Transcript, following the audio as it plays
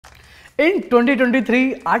In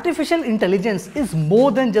 2023, artificial intelligence is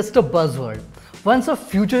more than just a buzzword. Once a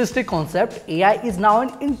futuristic concept, AI is now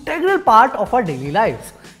an integral part of our daily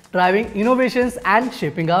lives, driving innovations and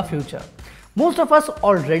shaping our future. Most of us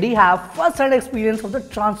already have first-hand experience of the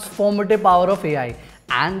transformative power of AI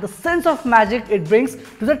and the sense of magic it brings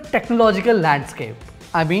to the technological landscape.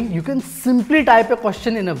 I mean, you can simply type a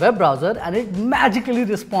question in a web browser and it magically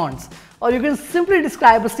responds. Or you can simply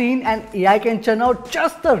describe a scene and AI can churn out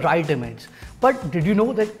just the right image. But did you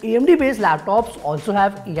know that AMD-based laptops also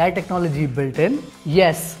have AI technology built in?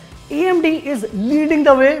 Yes, AMD is leading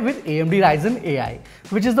the way with AMD Ryzen AI,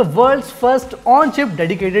 which is the world's first on-chip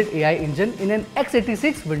dedicated AI engine in an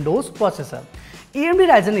x86 Windows processor. AMD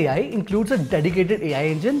Ryzen AI includes a dedicated AI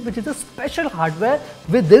engine, which is a special hardware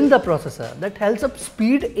within the processor that helps up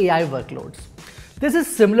speed AI workloads. This is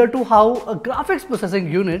similar to how a graphics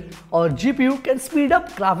processing unit or GPU can speed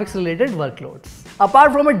up graphics related workloads.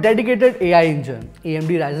 Apart from a dedicated AI engine,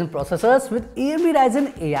 AMD Ryzen processors with AMD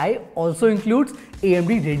Ryzen AI also includes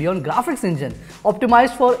AMD Radeon graphics engine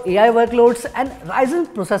optimized for AI workloads and Ryzen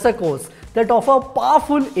processor cores that offer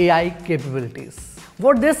powerful AI capabilities.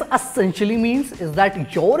 What this essentially means is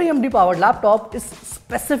that your AMD powered laptop is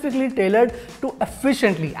specifically tailored to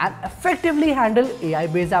efficiently and effectively handle AI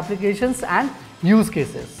based applications and use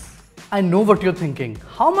cases. I know what you're thinking.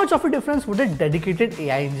 How much of a difference would a dedicated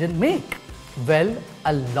AI engine make? Well,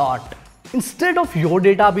 a lot. Instead of your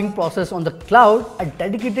data being processed on the cloud, a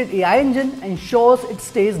dedicated AI engine ensures it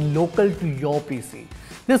stays local to your PC.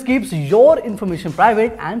 This keeps your information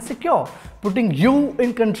private and secure, putting you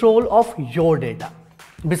in control of your data.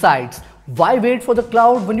 Besides, why wait for the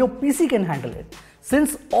cloud when your PC can handle it?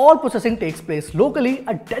 Since all processing takes place locally,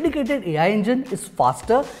 a dedicated AI engine is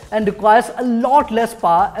faster and requires a lot less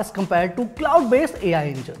power as compared to cloud-based AI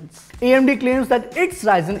engines. AMD claims that its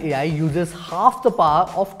Ryzen AI uses half the power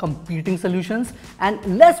of competing solutions,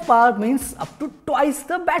 and less power means up to twice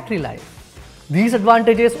the battery life. These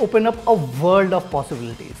advantages open up a world of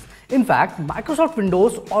possibilities. In fact, Microsoft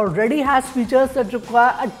Windows already has features that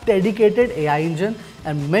require a dedicated AI engine,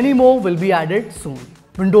 and many more will be added soon.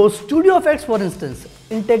 Windows Studio Effects, for instance,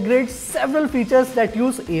 integrates several features that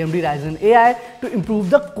use AMD Ryzen AI to improve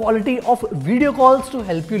the quality of video calls to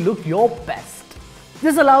help you look your best.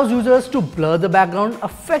 This allows users to blur the background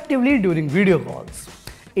effectively during video calls.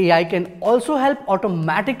 AI can also help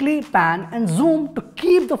automatically pan and zoom to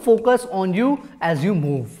keep the focus on you as you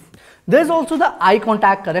move. There's also the eye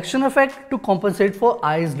contact correction effect to compensate for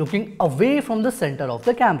eyes looking away from the center of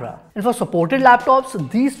the camera. And for supported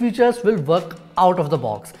laptops, these features will work out of the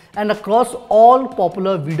box and across all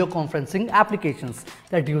popular video conferencing applications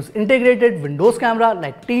that use integrated Windows camera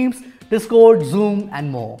like Teams, Discord, Zoom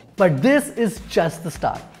and more. But this is just the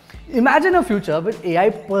start. Imagine a future with AI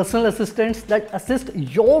personal assistants that assist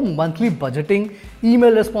your monthly budgeting,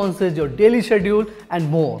 email responses, your daily schedule and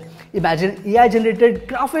more. Imagine AI-generated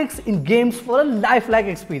graphics in games for a lifelike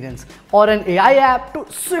experience, or an AI app to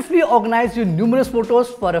swiftly organize your numerous photos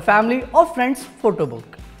for a family or friends photo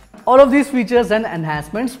book. All of these features and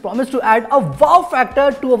enhancements promise to add a wow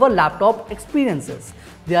factor to our laptop experiences.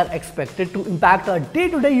 They are expected to impact our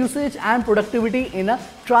day-to-day usage and productivity in a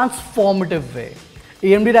transformative way.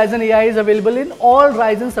 AMD Ryzen AI is available in all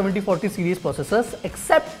Ryzen 7040 series processors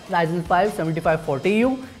except Ryzen 5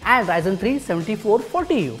 7540U and Ryzen 3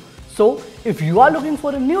 7440U. So, if you are looking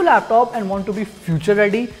for a new laptop and want to be future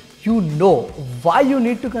ready, you know why you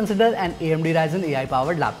need to consider an AMD Ryzen AI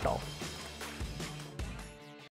powered laptop.